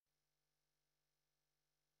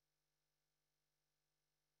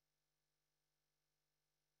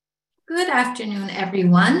Good afternoon,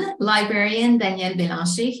 everyone. Librarian Danielle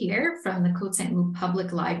Belanger here from the Côte Saint-Loup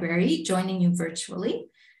Public Library, joining you virtually.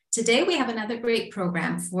 Today, we have another great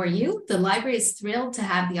program for you. The library is thrilled to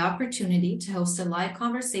have the opportunity to host a live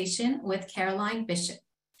conversation with Caroline Bishop.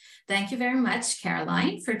 Thank you very much,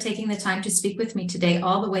 Caroline, for taking the time to speak with me today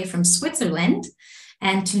all the way from Switzerland,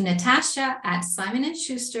 and to Natasha at Simon &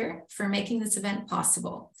 Schuster for making this event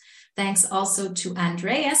possible. Thanks also to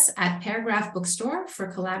Andreas at Paragraph Bookstore for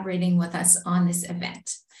collaborating with us on this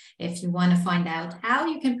event. If you want to find out how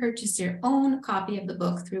you can purchase your own copy of the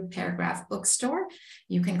book through Paragraph Bookstore,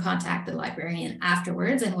 you can contact the librarian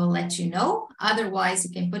afterwards and we'll let you know. Otherwise,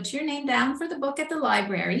 you can put your name down for the book at the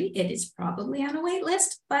library. It is probably on a wait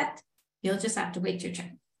list, but you'll just have to wait your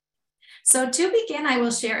turn. So to begin, I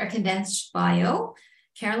will share a condensed bio.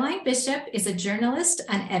 Caroline Bishop is a journalist,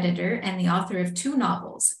 an editor, and the author of 2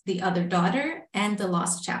 novels, The Other Daughter and The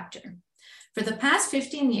Lost Chapter. For the past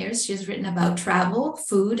 15 years, she has written about travel,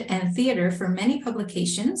 food, and theater for many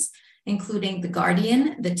publications, including The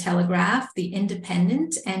Guardian, The Telegraph, The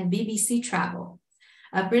Independent, and BBC Travel.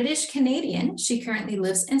 A British Canadian, she currently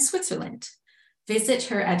lives in Switzerland. Visit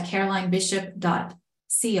her at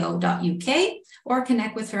carolinebishop.co.uk or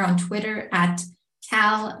connect with her on Twitter at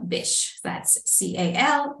CalBish, that's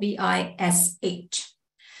C-A-L-B-I-S-H.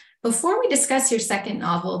 Before we discuss your second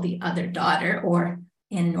novel, The Other Daughter, or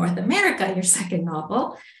in North America, your second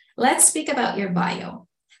novel, let's speak about your bio.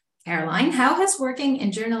 Caroline, how has working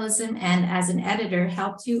in journalism and as an editor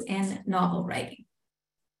helped you in novel writing?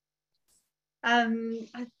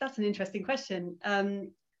 That's an interesting question.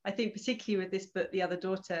 I think particularly with this book, The Other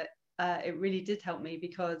Daughter, it really did help me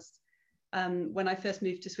because when I first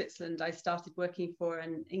moved to Switzerland, I started working for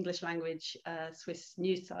an English language Swiss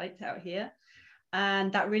news site out here.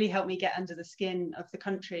 And that really helped me get under the skin of the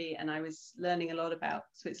country. And I was learning a lot about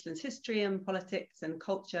Switzerland's history and politics and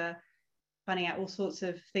culture, finding out all sorts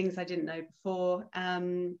of things I didn't know before.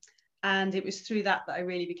 And it was through that I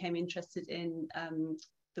really became interested in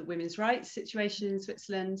the women's rights situation in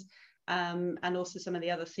Switzerland, and also some of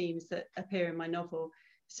the other themes that appear in my novel.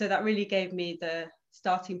 So that really gave me the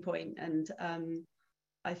starting point. And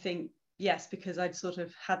I think, yes, because I'd sort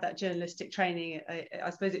of had that journalistic training, I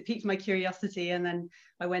suppose it piqued my curiosity. And then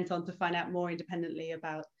I went on to find out more independently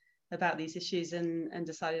about these issues and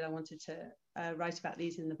decided I wanted to write about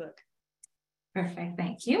these in the book. Perfect,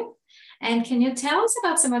 thank you. And can you tell us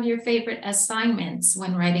about some of your favorite assignments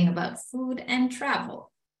when writing about food and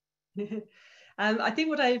travel? I think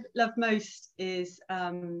what I love most is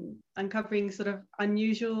uncovering sort of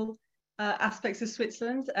unusual aspects of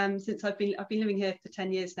Switzerland. Since I've been living here for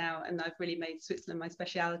 10 years now, and I've really made Switzerland my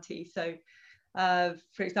speciality. So,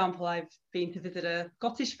 for example, I've been to visit a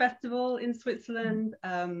Scottish festival in Switzerland.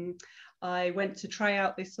 I went to try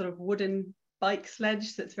out this sort of wooden bike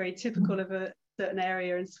sledge that's very typical of a certain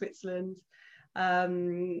area in Switzerland.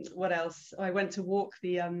 What else? I went to walk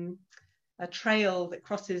a trail that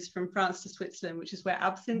crosses from France to Switzerland, which is where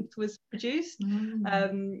absinthe was produced.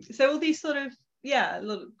 So all these sort of, a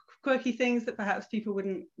lot of quirky things that perhaps people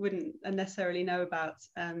wouldn't necessarily know about.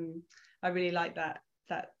 I really like that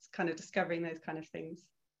kind of discovering those kind of things.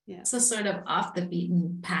 Yeah. So sort of off the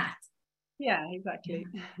beaten path. Yeah, exactly.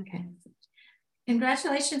 Okay.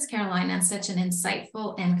 Congratulations, Caroline, on such an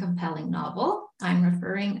insightful and compelling novel. I'm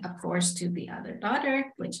referring, of course, to The Other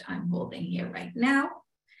Daughter, which I'm holding here right now.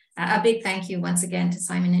 A big thank you once again to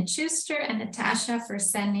Simon & Schuster and Natasha for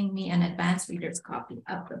sending me an advanced reader's copy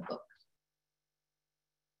of the book.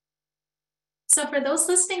 So for those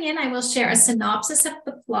listening in, I will share a synopsis of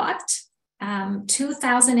the plot.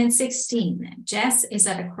 2016, Jess is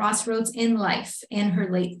at a crossroads in life. In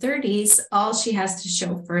her late 30s, all she has to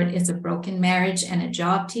show for it is a broken marriage and a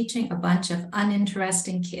job teaching a bunch of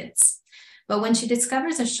uninteresting kids. But when she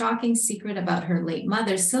discovers a shocking secret about her late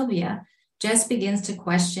mother, Sylvia, Jess begins to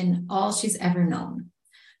question all she's ever known.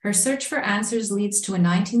 Her search for answers leads to a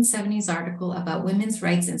 1970s article about women's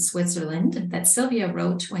rights in Switzerland that Sylvia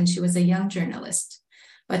wrote when she was a young journalist.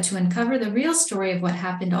 But to uncover the real story of what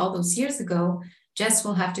happened all those years ago, Jess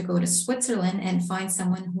will have to go to Switzerland and find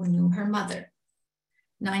someone who knew her mother.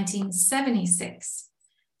 1976.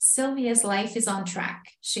 Sylvia's life is on track.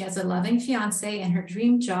 She has a loving fiancé and her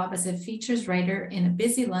dream job as a features writer in a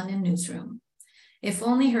busy London newsroom. If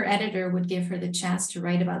only her editor would give her the chance to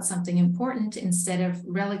write about something important instead of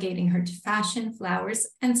relegating her to fashion, flowers,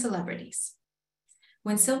 and celebrities.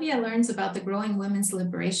 When Sylvia learns about the growing women's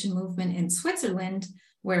liberation movement in Switzerland,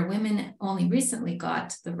 where women only recently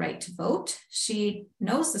got the right to vote, she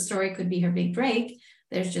knows the story could be her big break.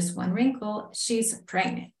 There's just one wrinkle: she's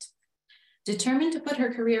pregnant. Determined to put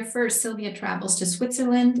her career first, Sylvia travels to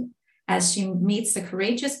Switzerland As she meets the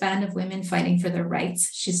courageous band of women fighting for their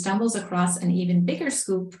rights, she stumbles across an even bigger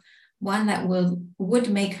scoop, one that would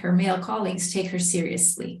make her male colleagues take her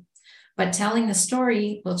seriously. But telling the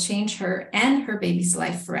story will change her and her baby's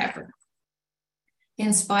life forever.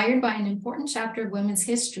 Inspired by an important chapter of women's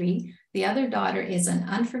history, The Other Daughter is an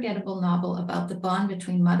unforgettable novel about the bond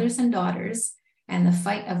between mothers and daughters and the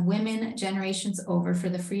fight of women generations over for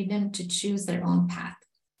the freedom to choose their own path.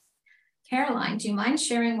 Caroline, do you mind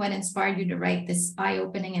sharing what inspired you to write this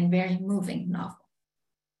eye-opening and very moving novel?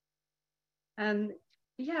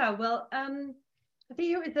 Yeah, well, I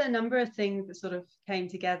think it was a number of things that sort of came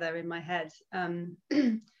together in my head.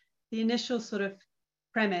 The initial sort of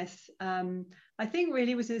premise, I think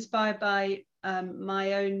really was inspired by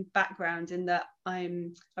my own background, in that I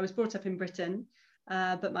was brought up in Britain,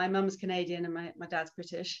 but my mum's Canadian and my dad's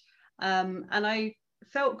British. And I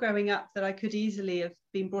felt growing up that I could easily have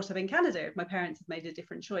been brought up in Canada if my parents had made a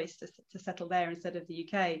different choice to settle there instead of the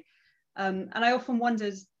UK. And I often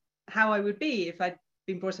wondered how I would be if I'd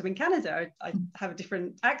been brought up in Canada. I'd have a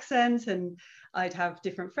different accent, and I'd have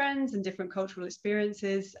different friends and different cultural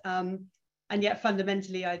experiences. And yet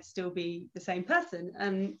fundamentally, I'd still be the same person.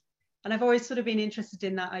 And I've always sort of been interested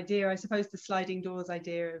in that idea, I suppose, the sliding doors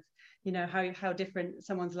idea of, you know, how different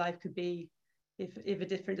someone's life could be if a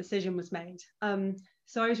different decision was made.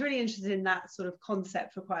 So I was really interested in that sort of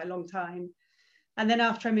concept for quite a long time. And then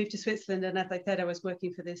after I moved to Switzerland, and as I said, I was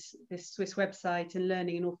working for this Swiss website and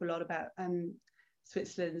learning an awful lot about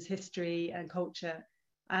Switzerland's history and culture.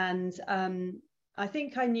 And I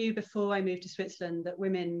think I knew before I moved to Switzerland that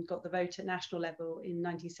women got the vote at national level in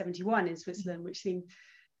 1971 in Switzerland, which seemed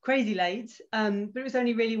crazy late. But it was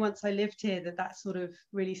only really once I lived here that sort of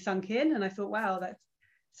really sunk in. And I thought, wow, that's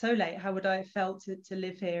so late. How would I have felt to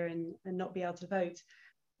live here and not be able to vote?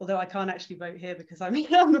 Although I can't actually vote here because I'm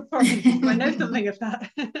a foreigner, so I know something of that.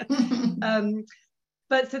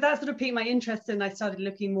 But so that sort of piqued my interest, and I started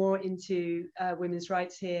looking more into women's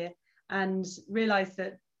rights here, and realized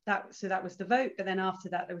that was the vote. But then after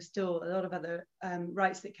that, there was still a lot of other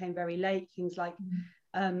rights that came very late, things like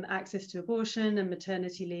access to abortion and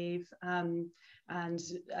maternity leave, and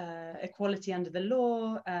equality under the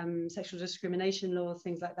law, sexual discrimination laws,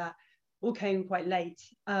 things like that, all came quite late.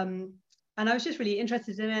 And I was just really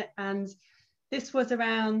interested in it. And this was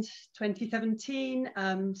around 2017,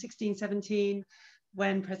 16, 17,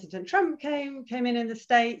 when President Trump came in the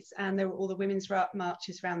States, and there were all the women's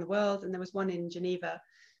marches around the world. And there was one in Geneva,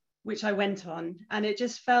 which I went on. And it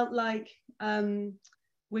just felt like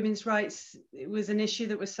women's rights, it was an issue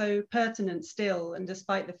that was so pertinent still. And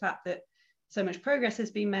despite the fact that so much progress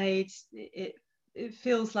has been made, it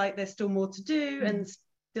feels like there's still more to do, and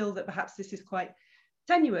still that perhaps this is quite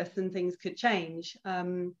tenuous and things could change.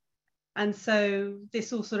 And so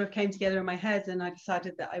this all sort of came together in my head, and I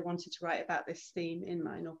decided that I wanted to write about this theme in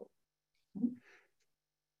my novel.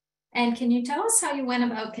 And can you tell us how you went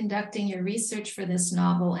about conducting your research for this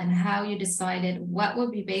novel, and how you decided what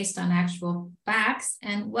would be based on actual facts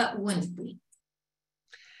and what wouldn't be?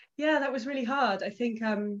 Yeah, that was really hard. I think,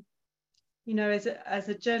 you know, as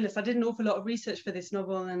a journalist, I did an awful lot of research for this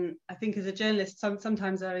novel. And I think as a journalist,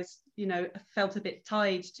 sometimes I was, you know, felt a bit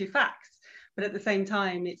tied to facts. But at the same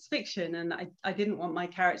time, it's fiction, and I didn't want my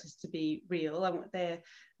characters to be real. They're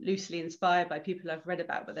loosely inspired by people I've read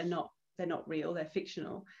about, but they're not real, they're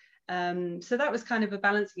fictional. So that was kind of a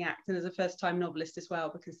balancing act, and as a first-time novelist as well,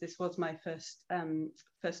 because this was my first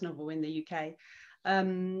novel in the UK.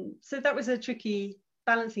 So that was a tricky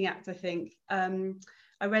balancing act, I think.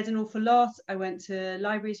 I read an awful lot. I went to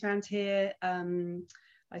libraries around here.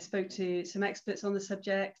 I spoke to some experts on the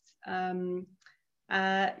subject.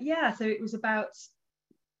 Yeah, so it was about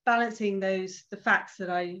balancing the facts that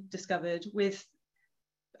I discovered with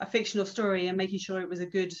a fictional story, and making sure it was a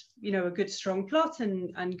good strong plot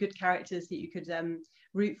and good characters that you could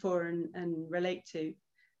root for and relate to.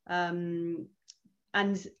 And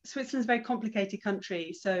Switzerland's a very complicated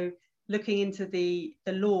country, so looking into the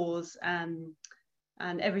laws and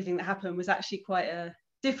everything that happened was actually quite a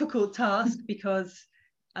difficult task, because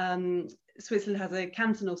Switzerland has a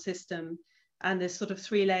cantonal system, and there's sort of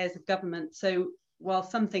 3 layers of government. So while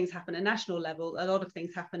some things happen at national level, a lot of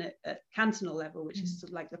things happen at cantonal level, which is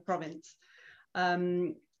sort of like the province.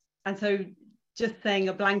 And so just saying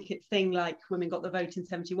a blanket thing like women got the vote in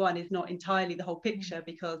 71 is not entirely the whole picture,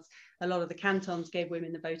 because a lot of the cantons gave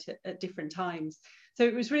women the vote at different times. So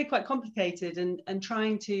it was really quite complicated, and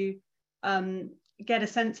trying to get a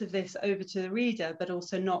sense of this over to the reader, but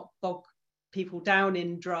also not bog people down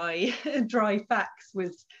in dry facts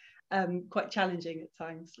was quite challenging at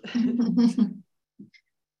times.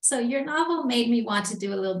 So your novel made me want to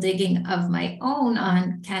do a little digging of my own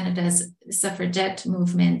on Canada's suffragette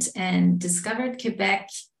movement and discovered Quebec,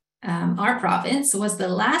 our province, was the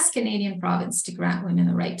last Canadian province to grant women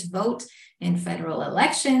the right to vote in federal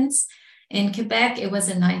elections. In Quebec, it was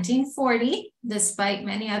in 1940, despite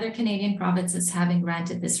many other Canadian provinces having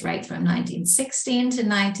granted this right from 1916 to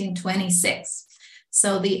 1926.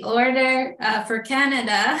 So the order for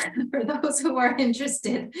Canada, for those who are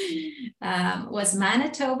interested, was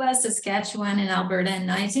Manitoba, Saskatchewan, and Alberta in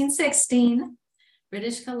 1916,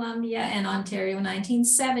 British Columbia and Ontario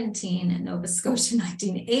 1917, and Nova Scotia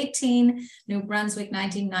 1918, New Brunswick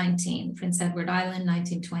 1919, Prince Edward Island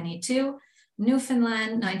 1922,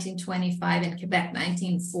 Newfoundland 1925, and Quebec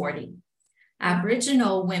 1940.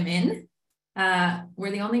 Aboriginal women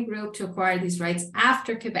were the only group to acquire these rights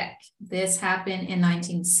after Quebec. This happened in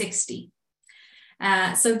 1960.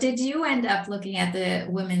 So did you end up looking at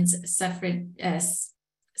the women's suffrage,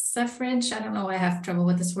 I don't know, I have trouble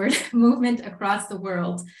with this word, movement across the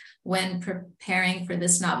world when preparing for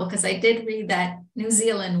this novel? Because I did read that New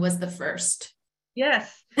Zealand was the first.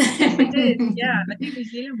 Yes, yes, we did. Yeah, I think New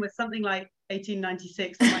Zealand was something like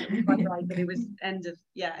 1896. I might not be quite right, but it was end of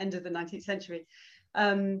the 19th century.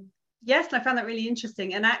 Yes, and I found that really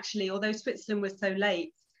interesting. And actually, although Switzerland was so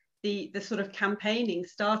late, the sort of campaigning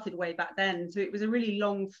started way back then. So it was a really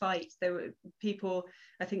long fight. There were people,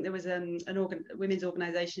 I think there was a women's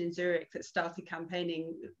organization in Zurich that started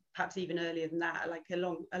campaigning perhaps even earlier than that, like a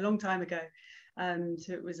long time ago.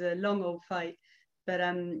 So it was a long old fight. But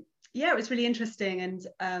yeah, it was really interesting. And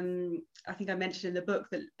I think I mentioned in the book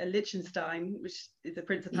that Liechtenstein, which is a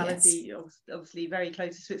principality, yes, obviously very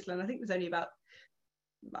close to Switzerland, I think there's only about,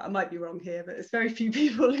 I might be wrong here, but it's very few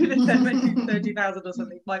people who live there, maybe 30,000 or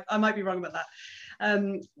something. I might be wrong about that.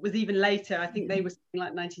 Was even later. I think they were something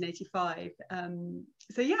like 1985.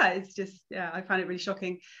 So yeah, it's just, I find it really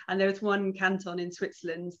shocking. And there was one canton in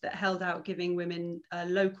Switzerland that held out giving women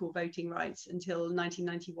local voting rights until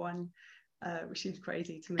 1991, which is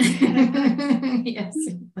crazy to me. Yes,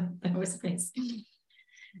 that was crazy.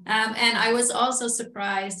 And I was also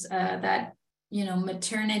surprised that,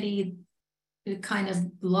 maternity kind of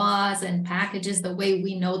laws and packages, the way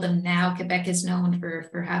we know them now, Quebec is known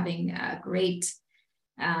for having great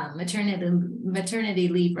maternity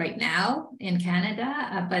leave right now in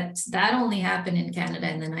Canada, but that only happened in Canada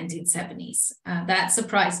in the 1970s. That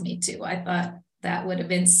surprised me too. I thought that would have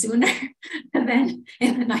been sooner than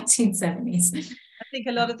in the 1970s. I think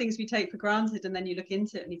a lot of things we take for granted, and then you look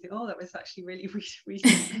into it and you think, oh, that was actually really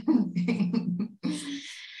recent.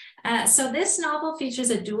 So this novel features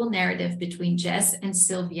a dual narrative between Jess and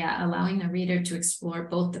Sylvia, allowing the reader to explore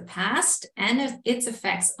both the past and its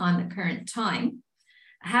effects on the current time.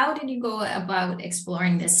 How did you go about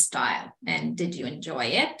exploring this style, and did you enjoy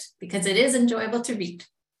it? Because it is enjoyable to read.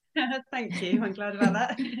 Thank you. I'm glad about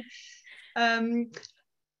that.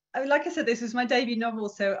 Like I said, this was my debut novel,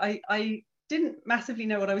 so I didn't massively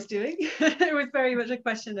know what I was doing. It was very much a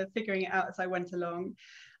question of figuring it out as I went along.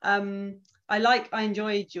 I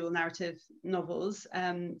enjoy dual narrative novels,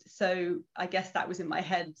 so I guess that was in my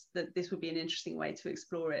head that this would be an interesting way to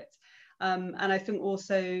explore it. And I think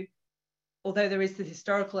also, although there is the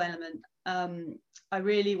historical element, I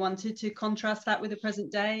really wanted to contrast that with the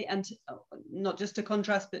present day, and not just to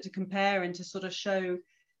contrast, but to compare and to sort of show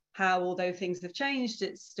how, although things have changed,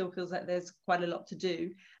 it still feels like there's quite a lot to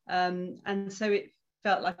do. And so it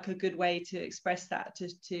felt like a good way to express that, to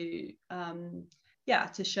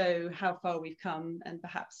show how far we've come and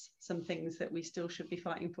perhaps some things that we still should be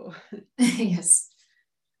fighting for. Yes.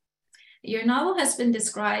 Your novel has been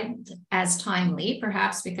described as timely,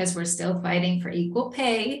 perhaps because we're still fighting for equal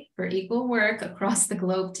pay, for equal work across the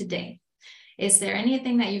globe today. Is there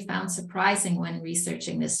anything that you found surprising when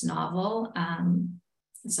researching this novel?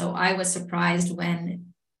 So I was surprised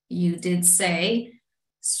when you did say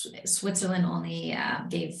Switzerland only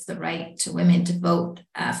gave the right to women to vote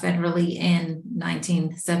federally in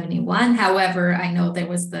 1971. However, I know there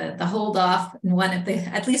was the hold off in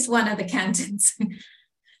at least one of the cantons.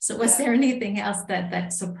 So was there anything else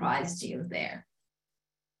that surprised you there?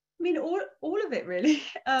 I mean, all of it really.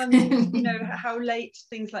 How late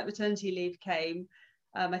things like maternity leave came.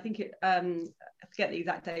 I think I forget the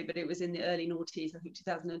exact date, but it was in the early noughties, I think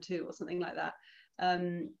 2002 or something like that.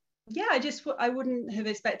 I wouldn't have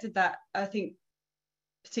expected that. I think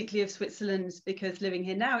particularly of Switzerland, because living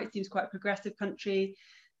here now, it seems quite a progressive country.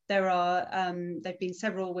 There've been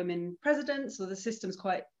several women presidents, so the system's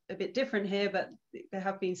quite a bit different here, but there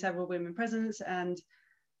have been several women presidents, and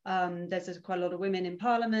there's quite a lot of women in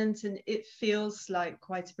parliament, and it feels like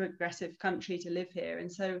quite a progressive country to live here.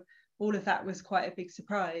 And so all of that was quite a big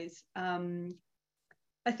surprise.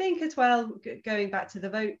 I think as well, going back to the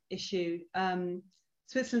vote issue,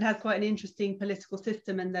 Switzerland has quite an interesting political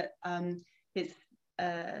system, in that it's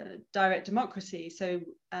direct democracy. So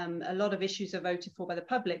a lot of issues are voted for by the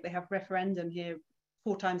public. They have referendum here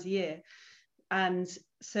 4 times a year. And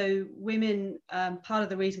so women, part of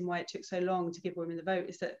the reason why it took so long to give women the vote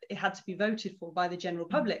is that it had to be voted for by the general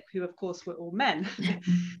public, who of course were all men.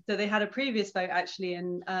 So they had a previous vote actually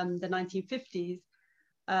in the 1950s,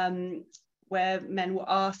 where men were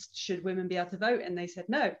asked, should women be able to vote? And they said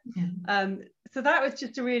no. So that was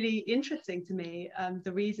just really interesting to me,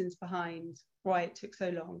 the reasons behind why it took so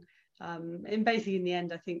long. And basically in the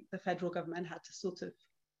end, I think the federal government had to sort of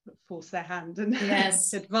force their hand and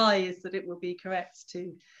advise that it would be correct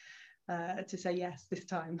to say yes this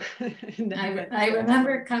time. I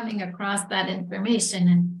remember coming across that information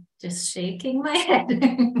and just shaking my head.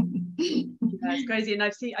 Yeah, it's crazy. And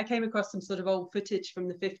I came across some sort of old footage from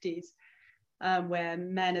the 50s, where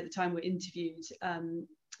men at the time were interviewed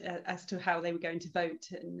as to how they were going to vote,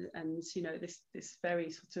 and you know, this very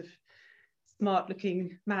sort of smart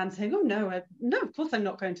looking man saying, oh no, of course I'm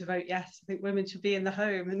not going to vote yes, I think women should be in the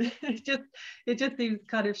home. And it just seems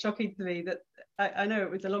kind of shocking to me that I know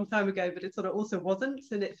it was a long time ago, but it sort of also wasn't,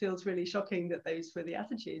 and it feels really shocking that those were the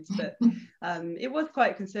attitudes. But it was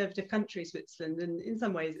quite a conservative country, Switzerland, and in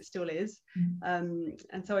some ways it still is. And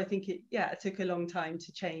so I think it took a long time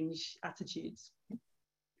to change attitudes.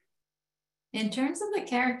 In terms of the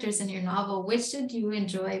characters in your novel, which did you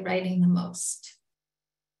enjoy writing the most?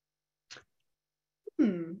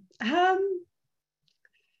 I'm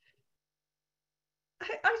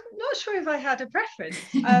not sure if I had a preference.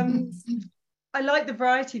 I like the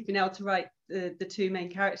variety of being able to write the 2 main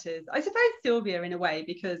characters. I suppose Sylvia, in a way,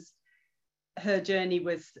 because her journey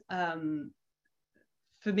was,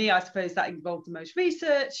 for me, I suppose that involved the most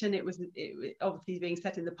research, and it obviously being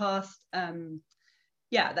set in the past.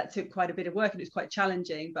 That took quite a bit of work, and it was quite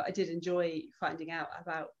challenging, but I did enjoy finding out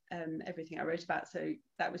about everything I wrote about, so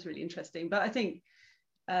that was really interesting. But I think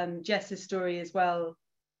Jess's story as well,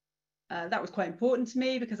 that was quite important to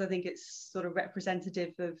me, because I think it's sort of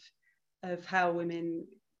representative of how women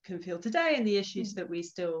can feel today and the issues that we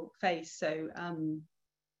still face. So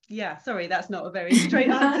sorry, that's not a very straight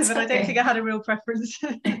answer, but okay. I don't think I had a real preference.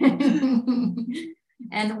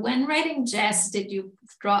 And when writing Jess, did you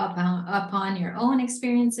draw upon your own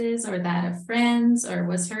experiences or that of friends, or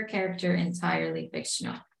was her character entirely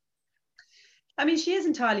fictional? I mean, she is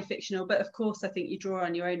entirely fictional, but of course, I think you draw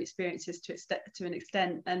on your own experiences to an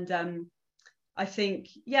extent. And I think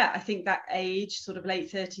that age, sort of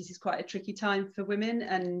late 30s, is quite a tricky time for women.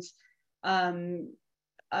 And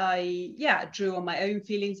I drew on my own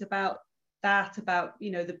feelings about that, about, you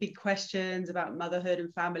know, the big questions about motherhood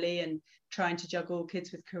and family and trying to juggle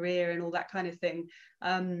kids with career and all that kind of thing.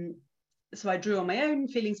 So I drew on my own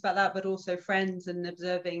feelings about that, but also friends, and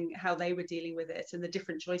observing how they were dealing with it and the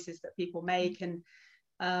different choices that people make, and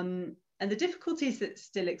the difficulties that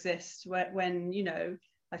still exist when, you know,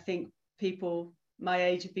 I think people my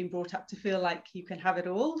age have been brought up to feel like you can have it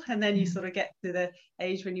all, and then you sort of get to the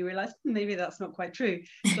age when you realize maybe that's not quite true.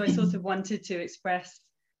 So I sort of wanted to express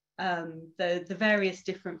the various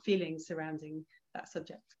different feelings surrounding that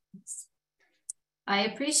subject. I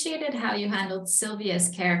appreciated how you handled Sylvia's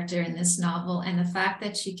character in this novel, and the fact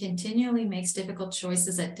that she continually makes difficult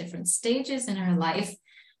choices at different stages in her life,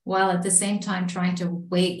 while at the same time trying to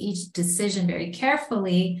weigh each decision very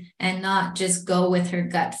carefully and not just go with her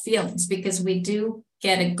gut feelings, because we do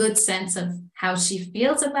get a good sense of how she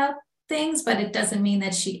feels about things, but it doesn't mean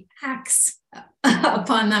that she acts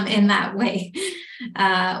upon them in that way.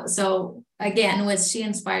 So again, was she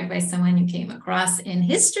inspired by someone you came across in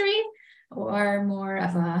history, or more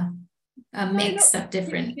of a mix of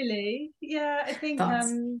different I think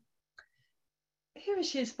who was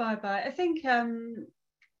she inspired by? I think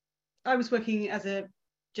I was working as a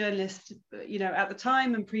journalist, you know, at the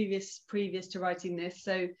time and previous to writing this,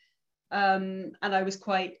 so and I was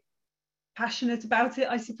quite passionate about it,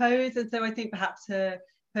 I suppose, and so I think perhaps her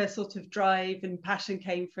sort of drive and passion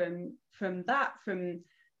came from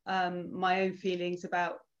my own feelings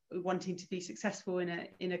about wanting to be successful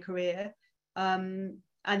in a career, and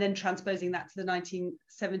then transposing that to the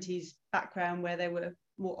 1970s background where there were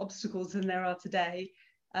more obstacles than there are today.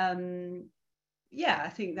 I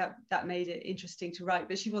think that made it interesting to write,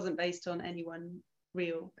 but she wasn't based on anyone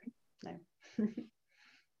real, no.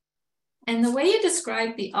 And the way you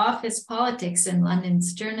describe the office politics in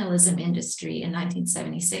London's journalism industry in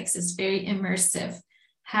 1976 is very immersive.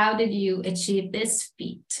 How did you achieve this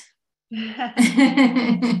feat? I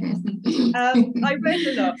read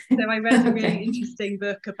a lot. So I read a really interesting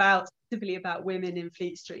book specifically about women in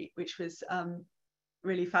Fleet Street, which was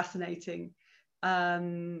really fascinating.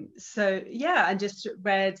 So yeah, and just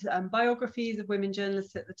read biographies of women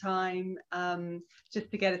journalists at the time, just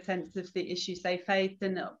to get a sense of the issues they faced,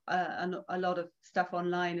 and a lot of stuff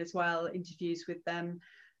online as well, interviews with them,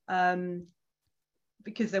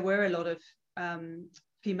 because there were a lot of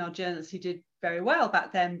female journalists who did very well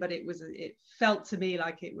back then, but it felt to me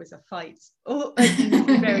like it was a fight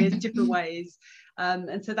in various different ways,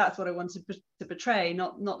 and so that's what I wanted to portray.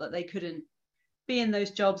 Not that they couldn't be in those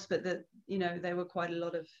jobs, but that, you know, there were quite a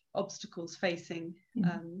lot of obstacles facing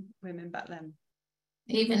women back then.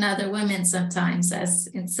 Even other women sometimes, as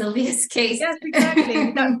in Sylvia's case. Yes,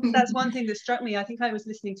 exactly. That's one thing that struck me. I think I was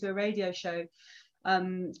listening to a radio show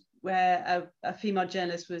where a female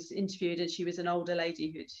journalist was interviewed, and she was an older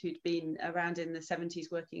lady who'd been around in the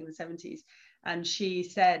 70s, working in the 70s. And she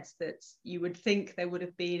said that you would think there would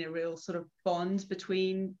have been a real sort of bond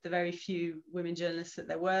between the very few women journalists that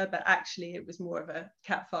there were, but actually it was more of a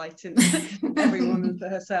cat fight, and every woman for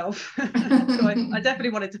herself. So I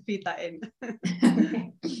definitely wanted to feed that in.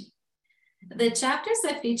 The chapters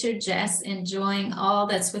that feature Jess enjoying all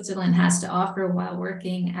that Switzerland has to offer while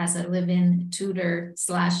working as a live-in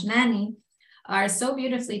tutor/nanny are so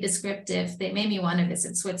beautifully descriptive. They made me want to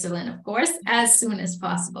visit Switzerland, of course, as soon as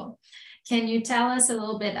possible. Can you tell us a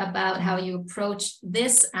little bit about how you approached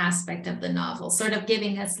this aspect of the novel, sort of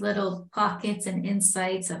giving us little pockets and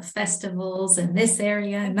insights of festivals in this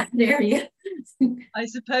area and that area? I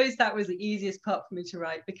suppose that was the easiest part for me to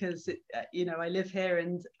write, because you know, I live here,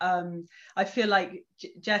 and I feel like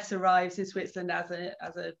Jess arrives in Switzerland as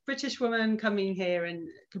a British woman coming here and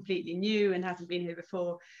completely new and hasn't been here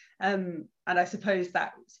before, and I suppose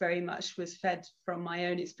that very much was fed from my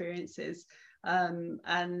own experiences,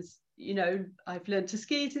 and you know, I've learned to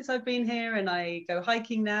ski since I've been here, and I go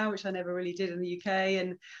hiking now, which I never really did in the UK,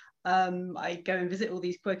 and I go and visit all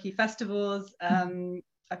these quirky festivals.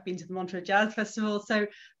 I've been to the Montreux Jazz Festival, so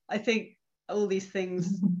I think all these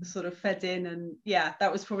things sort of fed in, and yeah, that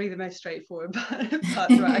was probably the most straightforward part.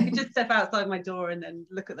 Right? I could just step outside my door and then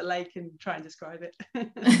look at the lake and try and describe it.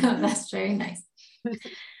 That's very nice.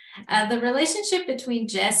 The relationship between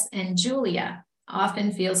Jess and Julia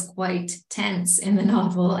often feels quite tense in the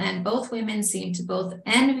novel, and both women seem to both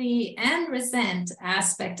envy and resent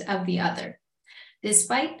aspect of the other.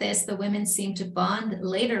 Despite this, the women seem to bond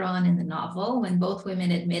later on in the novel, when both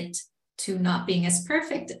women admit to not being as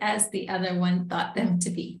perfect as the other one thought them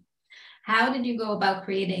to be. How did you go about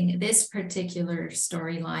creating this particular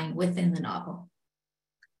storyline within the novel?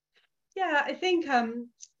 Yeah, I think, I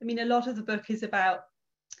mean, a lot of the book is about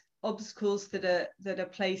obstacles that are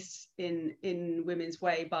placed in women's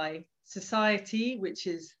way by society, which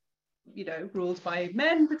is, you know, ruled by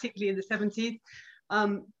men, particularly in the 70s.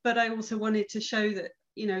 But I also wanted to show that,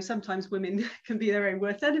 you know, sometimes women can be their own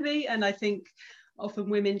worst enemy, and I think often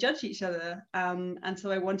women judge each other. And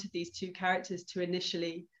so I wanted these two characters to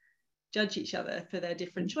initially judge each other for their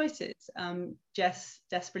different choices. Jess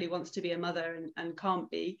desperately wants to be a mother and can't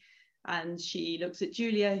be. And she looks at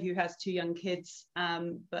Julia, who has 2 young kids,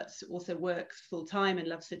 but also works full time and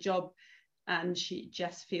loves her job. And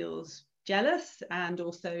Jess feels jealous and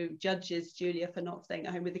also judges Julia for not staying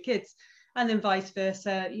at home with the kids. And then vice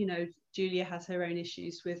versa, you know, Julia has her own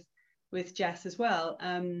issues with Jess as well.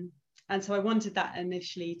 And so I wanted that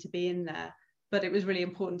initially to be in there, but it was really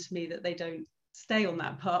important to me that they don't stay on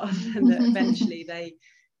that path and that eventually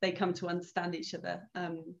they come to understand each other.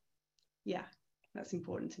 Yeah, that's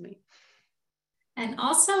important to me. And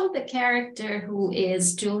also the character who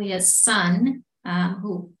is Julia's son,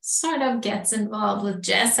 who sort of gets involved with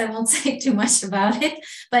Jess. I won't say too much about it,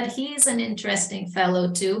 but he's an interesting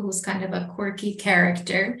fellow too, who's kind of a quirky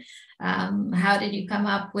character. How did you come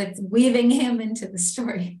up with weaving him into the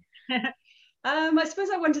story? I suppose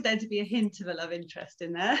I wanted there to be a hint of a love interest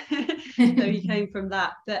in there. So he came from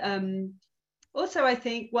that. But also, I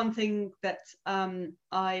think one thing that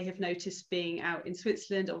I have noticed being out in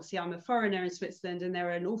Switzerland, obviously I'm a foreigner in Switzerland, and there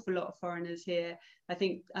are an awful lot of foreigners here. I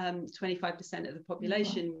think 25% of the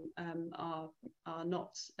population are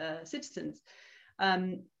not citizens.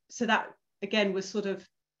 So that, again, was sort of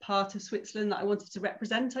part of Switzerland that I wanted to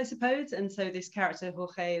represent, I suppose. And so this character,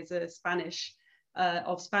 Jorge, is a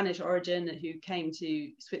of Spanish origin who came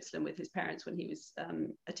to Switzerland with his parents when he was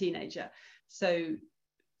a teenager. So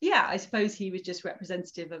yeah, I suppose he was just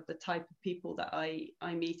representative of the type of people that I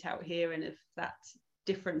meet out here, and of that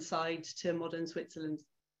different side to modern Switzerland.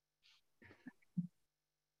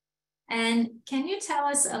 And can you tell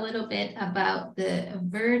us a little bit about the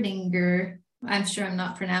Verdinger, I'm sure I'm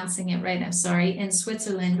not pronouncing it right, I'm sorry, in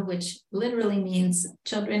Switzerland, which literally means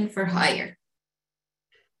children for hire?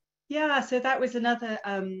 Yeah, so that was another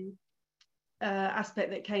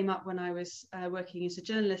aspect that came up when I was working as a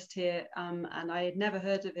journalist here, and I had never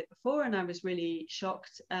heard of it before, and I was really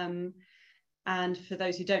shocked. And for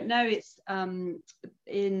those who don't know, it's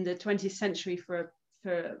in the 20th century for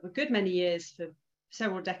a good many years, for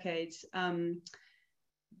several decades,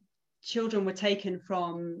 children were taken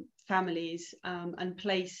from families and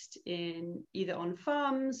placed in either on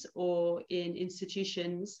farms or in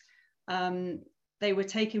institutions. They were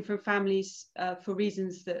taken from families for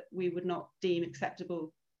reasons that we would not deem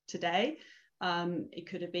acceptable today. It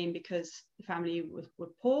could have been because the family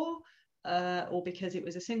were poor, or because it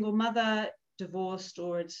was a single mother, divorced,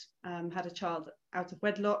 or had a child out of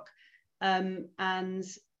wedlock. And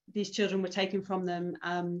these children were taken from them.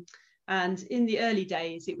 And in the early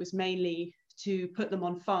days, it was mainly to put them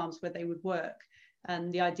on farms where they would work.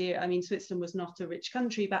 And the idea, I mean, Switzerland was not a rich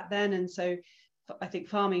country back then. And so I think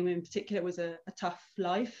farming in particular was a tough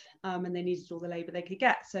life, and they needed all the labor they could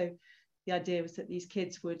get. So the idea was that these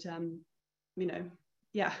kids would,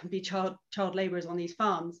 be child laborers on these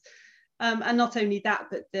farms. And not only that,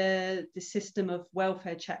 but the system of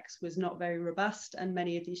welfare checks was not very robust, and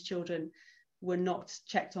many of these children were not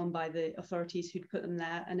checked on by the authorities who'd put them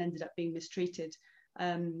there and ended up being mistreated.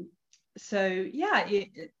 Some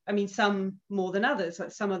more than others.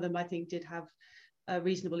 Like some of them, I think, did have a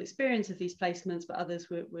reasonable experience of these placements, but others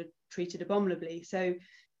were treated abominably. So,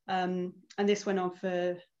 and this went on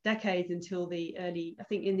for decades until in the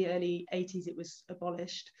early 80s, it was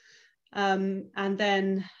abolished. And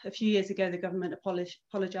then a few years ago, the government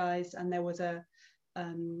apologized, and there was a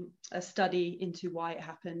study into why it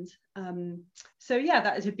happened.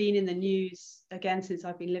 That has been in the news again since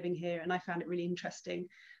I've been living here, and I found it really interesting.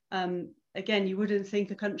 Again, you wouldn't think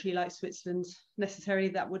a country like Switzerland necessarily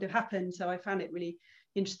that would have happened, so I found it really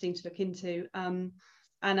interesting to look into. And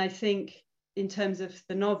I think in terms of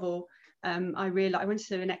the novel, I went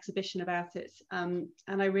to an exhibition about it, and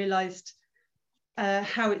I realized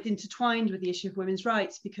how it's intertwined with the issue of women's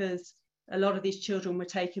rights, because a lot of these children were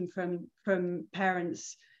taken from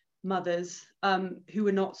parents, mothers, who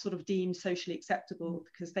were not sort of deemed socially acceptable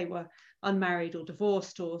because they were unmarried or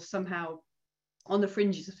divorced or somehow on the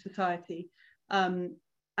fringes of society. And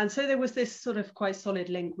so there was this sort of quite solid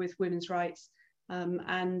link with women's rights.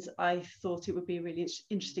 And I thought it would be a really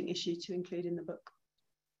interesting issue to include in the book.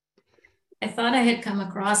 I thought I had come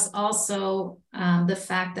across also the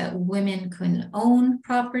fact that women couldn't own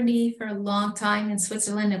property for a long time in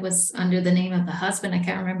Switzerland. It was under the name of the husband. I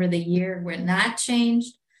can't remember the year when that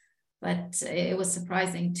changed, but it was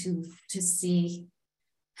surprising to see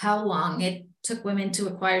how long it took women to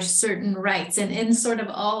acquire certain rights and in sort of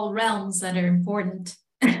all realms that are important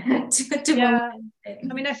to yeah.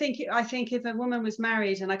 I mean, I think if a woman was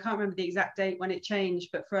married, and I can't remember the exact date when it changed,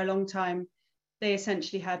 but for a long time, they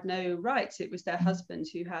essentially had no rights. It was their husband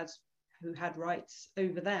who had rights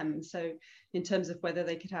over them. So in terms of whether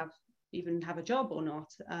they could even have a job or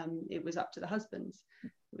not, it was up to the husbands,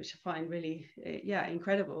 which I find really,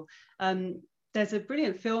 incredible. There's a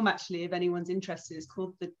brilliant film, actually, if anyone's interested. It's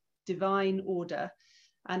called The Divine Order,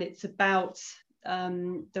 and it's about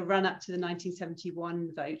the run up to the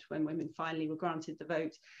 1971 vote, when women finally were granted the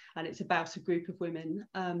vote, and it's about a group of women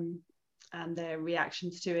and their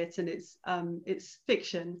reactions to it. And it's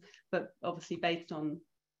fiction, but obviously based on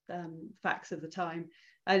facts of the time.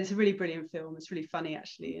 And it's a really brilliant film. It's really funny,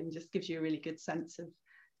 actually, and just gives you a really good sense of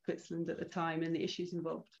Switzerland at the time and the issues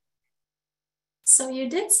involved. So you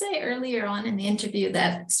did say earlier on in the interview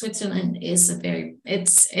that Switzerland is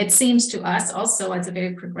it seems to us also as a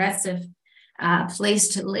very progressive place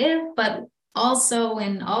to live, but also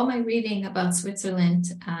in all my reading about Switzerland,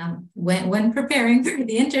 when preparing for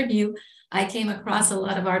the interview, I came across a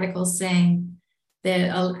lot of articles saying that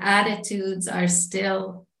attitudes are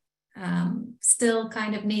still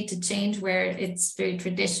kind of need to change, where it's very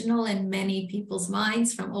traditional in many people's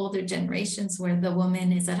minds from older generations, where the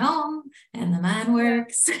woman is at home and the man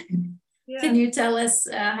works. Yeah. Can you tell us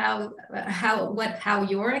how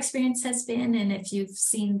your experience has been, and if you've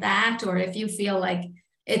seen that, or if you feel like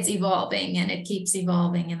it's evolving and it keeps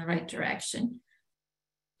evolving in the right direction?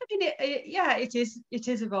 I mean, it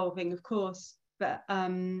is evolving, of course, but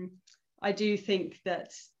I do think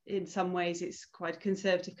that in some ways it's quite a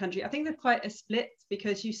conservative country. I think there's quite a split,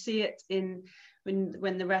 because you see it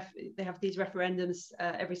when they have these referendums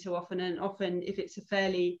every so often, and often if it's a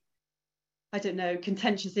fairly, I don't know,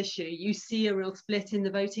 contentious issue, you see a real split in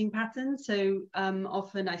the voting pattern. So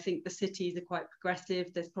often I think the cities are quite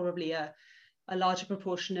progressive. There's probably a larger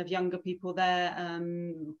proportion of younger people there,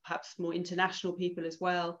 perhaps more international people as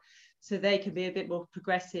well. So they can be a bit more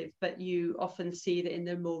progressive, but you often see that in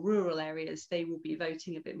the more rural areas, they will be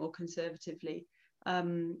voting a bit more conservatively.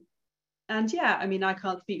 And yeah, I mean, I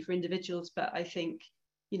can't speak for individuals, but I think,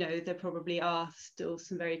 you know, there probably are still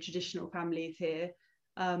some very traditional families here.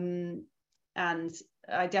 And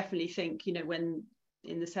I definitely think, you know, when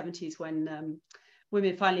in the 70s, when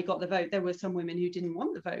women finally got the vote, there were some women who didn't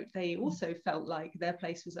want the vote. They also felt like their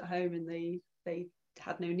place was at home, and they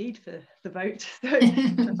had no need for the vote, which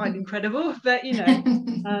I find incredible. But, you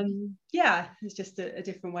know, yeah, it's just a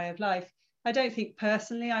different way of life. I don't think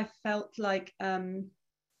personally I felt like,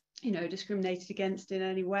 you know, discriminated against in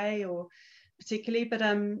any way or particularly, but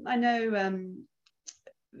I know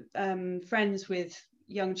friends with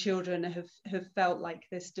young children have felt like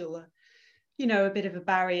there's still a, you know, a bit of a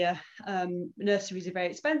barrier. Nurseries are very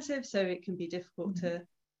expensive, so it can be difficult to,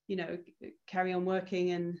 you know, carry on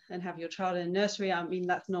working and have your child in a nursery. I mean,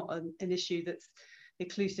 that's not an issue that's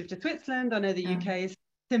exclusive to Switzerland. I know the UK is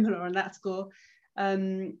similar on that score.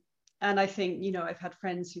 And I think, you know, I've had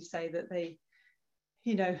friends who say that they,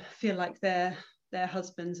 you know, feel like their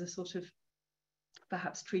husbands are sort of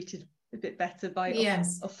perhaps treated a bit better by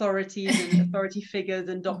authorities and authority figures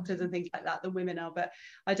and doctors and things like that than women are. But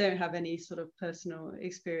I don't have any sort of personal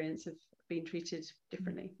experience of being treated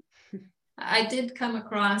differently. I did come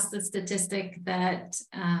across the statistic that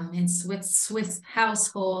in Swiss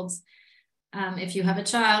households, if you have a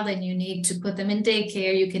child and you need to put them in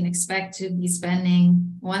daycare, you can expect to be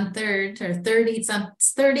spending 1/3 or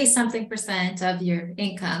 30 something percent of your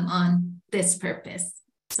income on this purpose.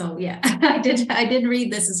 So yeah, I did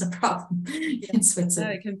read this as a problem in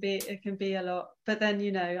Switzerland. No, it can be a lot. But then,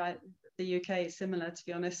 you know, the UK is similar, to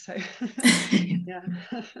be honest. So yeah,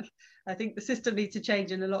 I think the system needs to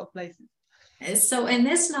change in a lot of places. So in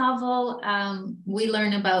this novel, we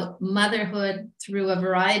learn about motherhood through a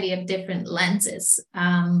variety of different lenses,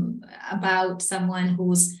 about someone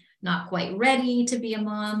who's not quite ready to be a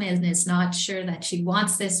mom and is not sure that she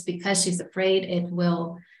wants this because she's afraid it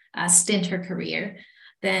will stint her career.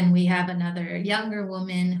 Then we have another younger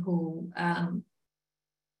woman who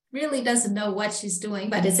really doesn't know what she's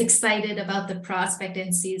doing, but is excited about the prospect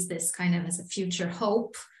and sees this kind of as a future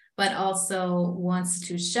hope, but also wants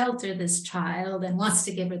to shelter this child and wants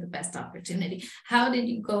to give her the best opportunity. How did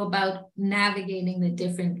you go about navigating the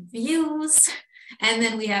different views? And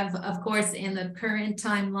then we have, of course, in the current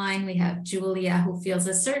timeline, we have Julia who feels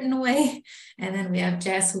a certain way, and then we have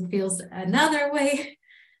Jess who feels another way.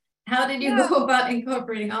 How did you go about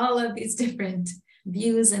incorporating all of these different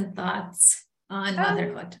views and thoughts on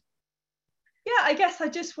motherhood? Yeah, I guess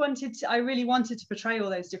I really wanted to portray all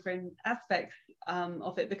those different aspects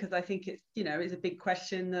of it, because I think it's, you know, it's a big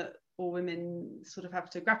question that all women sort of have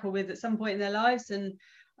to grapple with at some point in their lives. And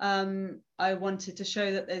I wanted to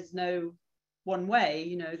show that there's no one way,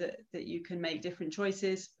 you know, that you can make different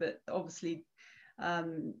choices, but obviously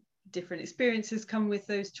different experiences come with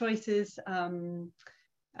those choices.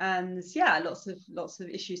 And yeah, lots of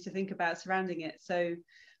issues to think about surrounding it. So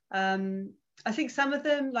I think some of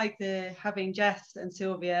them, like having Jess and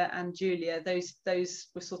Sylvia and Julia, those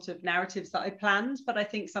were sort of narratives that I planned, but I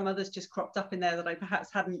think some others just cropped up in there that I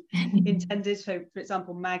perhaps hadn't intended. So for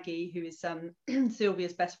example, Maggie, who is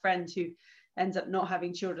Sylvia's best friend, who ends up not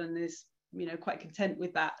having children, is, you know, quite content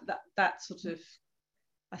with that sort of,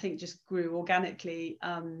 I think, just grew organically.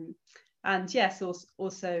 And yes,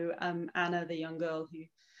 also Anna, the young girl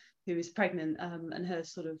who is pregnant, and her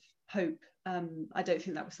sort of hope. I don't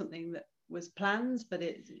think that was something that was planned, but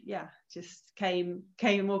it just came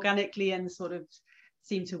organically and sort of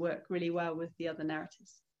seemed to work really well with the other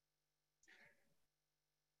narratives.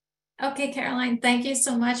 Okay, Caroline, thank you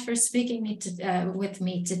so much for speaking with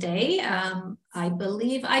me today. I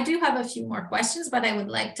believe I do have a few more questions, but I would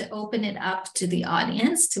like to open it up to the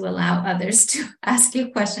audience to allow others to ask you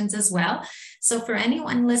questions as well. So for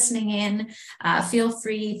anyone listening in, feel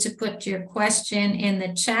free to put your question in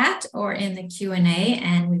the chat or in the Q&A,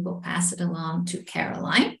 and we will pass it along to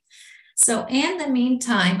Caroline. So in the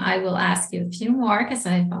meantime, I will ask you a few more because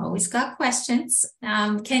I've always got questions.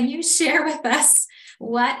 Can you share with us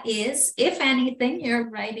what is, if anything, your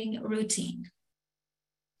writing routine?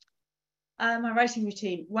 My writing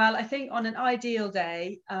routine. Well, I think on an ideal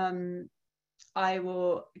day, I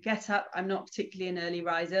will get up. I'm not particularly an early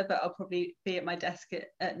riser, but I'll probably be at my desk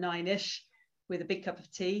at 9-ish with a big cup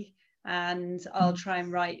of tea, and I'll try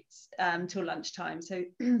and write till lunchtime, so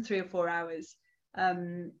 3 or 4 hours.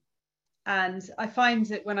 And I find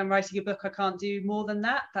that when I'm writing a book, I can't do more than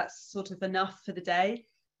that. That's sort of enough for the day.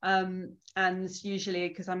 And usually,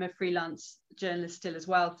 because I'm a freelance journalist still as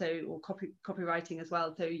well, so, or copywriting as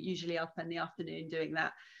well, so usually I'll spend the afternoon doing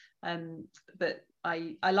that. But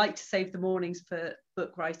I like to save the mornings for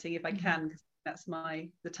book writing if I can, because that's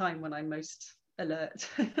the time when I'm most alert.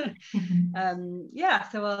 Mhm. Yeah,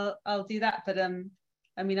 so I'll do that. But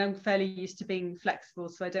I mean, I'm fairly used to being flexible,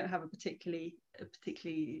 so I don't have a particularly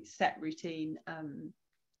set routine.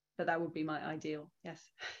 But that would be my ideal. Yes.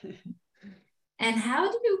 And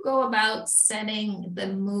how do you go about setting the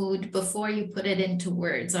mood before you put it into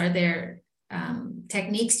words? Are there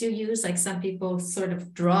techniques you use? Like some people sort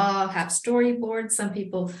of draw, have storyboards. Some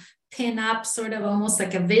people pin up sort of almost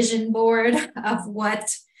like a vision board of what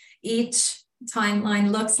each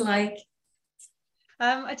timeline looks like.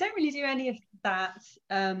 I don't really do any of that.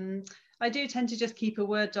 I do tend to just keep a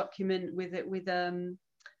Word document with a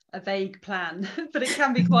vague plan, but it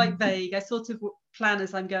can be quite vague. I sort of plan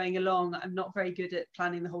as I'm going along. I'm not very good at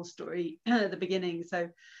planning the whole story at the beginning, so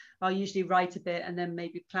I'll usually write a bit and then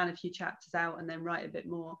maybe plan a few chapters out and then write a bit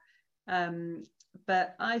more.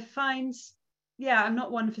 But I find, yeah, I'm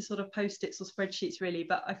not one for sort of post-its or spreadsheets really,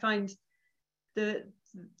 but I find the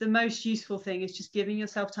most useful thing is just giving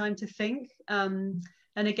yourself time to think. And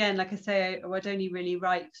again, like I say, I'd only really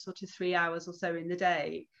write sort of 3 hours or so in the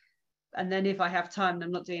day. And then if I have time and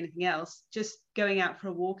I'm not doing anything else, just going out for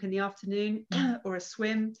a walk in the afternoon or a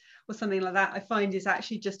swim or something like that, I find is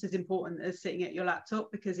actually just as important as sitting at your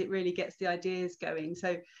laptop, because it really gets the ideas going.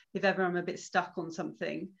 So if ever I'm a bit stuck on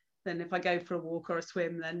something, then if I go for a walk or a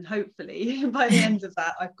swim, then hopefully by the end of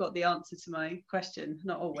that, I've got the answer to my question.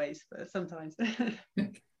 Not always, but sometimes.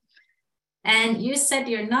 And you said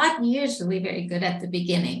you're not usually very good at the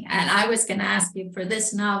beginning. And I was going to ask you, for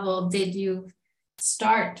this novel, did you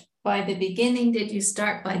start by the beginning? Did you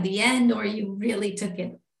start by the end? Or you really took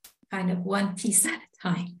it kind of one piece at a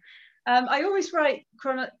time? I always write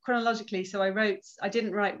chronologically. So I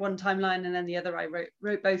didn't write one timeline and then the other. I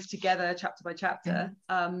wrote both together, chapter by chapter.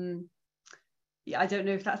 Yeah, I don't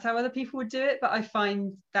know if that's how other people would do it, but I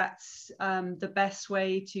find that's the best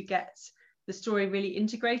way to get the story really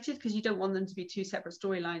integrated, because you don't want them to be two separate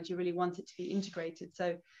storylines. You really want it to be integrated.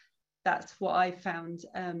 So that's what I found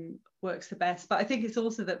works the best. But I think it's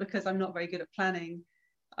also that because I'm not very good at planning,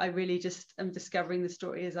 I really just am discovering the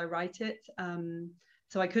story as I write it.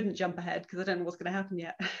 So I couldn't jump ahead because I don't know what's going to happen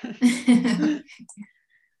yet.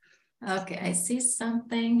 Okay, I see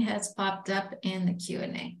something has popped up in the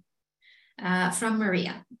Q&A from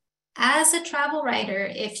Maria. As a travel writer,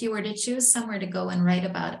 if you were to choose somewhere to go and write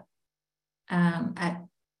about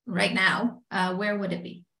right now, where would it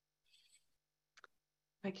be?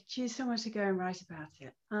 I could choose somewhere to go and write about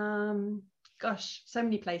it. Gosh, so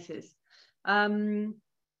many places.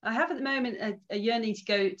 I have at the moment a yearning to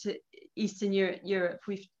go to Eastern Europe.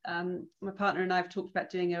 We've my partner and I have talked about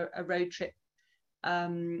doing a road trip.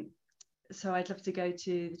 So I'd love to go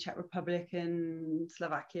to the Czech Republic and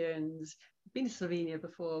Slovakia, and I've been to Slovenia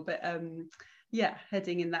before, but yeah,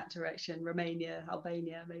 heading in that direction. Romania,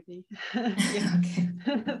 Albania, maybe. Okay.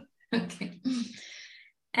 Okay.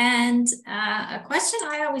 And a question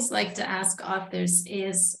I always like to ask authors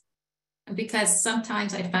is, because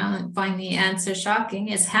sometimes I find the answer shocking,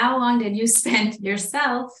 is how long did you spend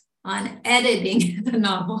yourself on editing the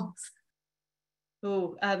novel?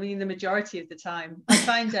 Oh, I mean, the majority of the time. I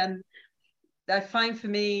find for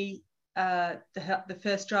me, the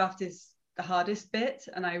first draft is the hardest bit,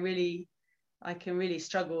 and I can really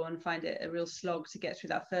struggle and find it a real slog to get through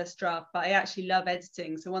that first draft. But I actually love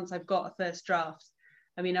editing. So once I've got a first draft,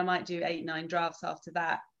 I mean, I might do 8, 9 drafts after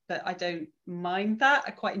that, but I don't mind that.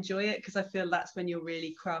 I quite enjoy it because I feel that's when you're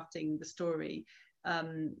really crafting the story.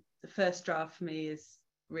 The first draft for me is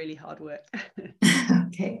really hard work.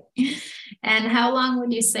 Okay. And how long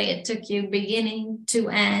would you say it took you beginning to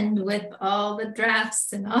end with all the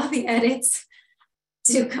drafts and all the edits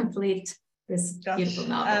to complete this beautiful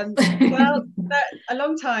novel? Well, a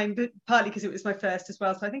long time, but partly because it was my first as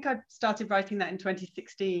well. So I think I started writing that in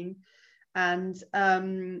 2016, and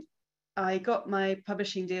I got my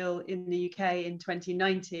publishing deal in the UK in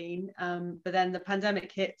 2019, but then the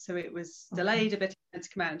pandemic hit, so it was delayed a bit. It meant to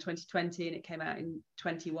come out in 2020, and it came out in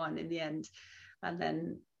 21 in the end, and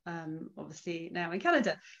then obviously now in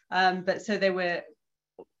Canada. But so there were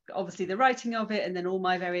obviously the writing of it, and then all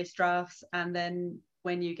my various drafts, and then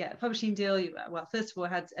when you get a publishing deal, well, first of all, I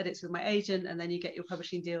had edits with my agent, and then you get your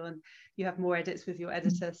publishing deal and you have more edits with your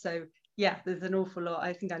editor. So yeah, there's an awful lot.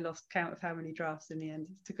 I think I lost count of how many drafts in the end.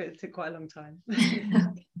 It took quite a long time.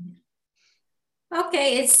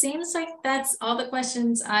 Okay, it seems like that's all the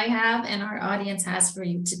questions I have and our audience has for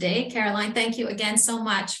you today. Caroline, thank you again so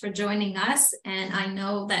much for joining us. And I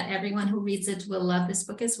know that everyone who reads it will love this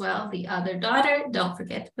book as well. The Other Daughter. Don't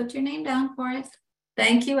forget to put your name down for it.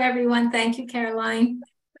 Thank you, everyone. Thank you, Caroline.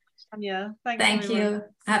 Tanya, thank you.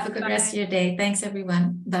 Have a good rest of your day. Thanks,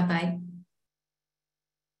 everyone. Bye-bye.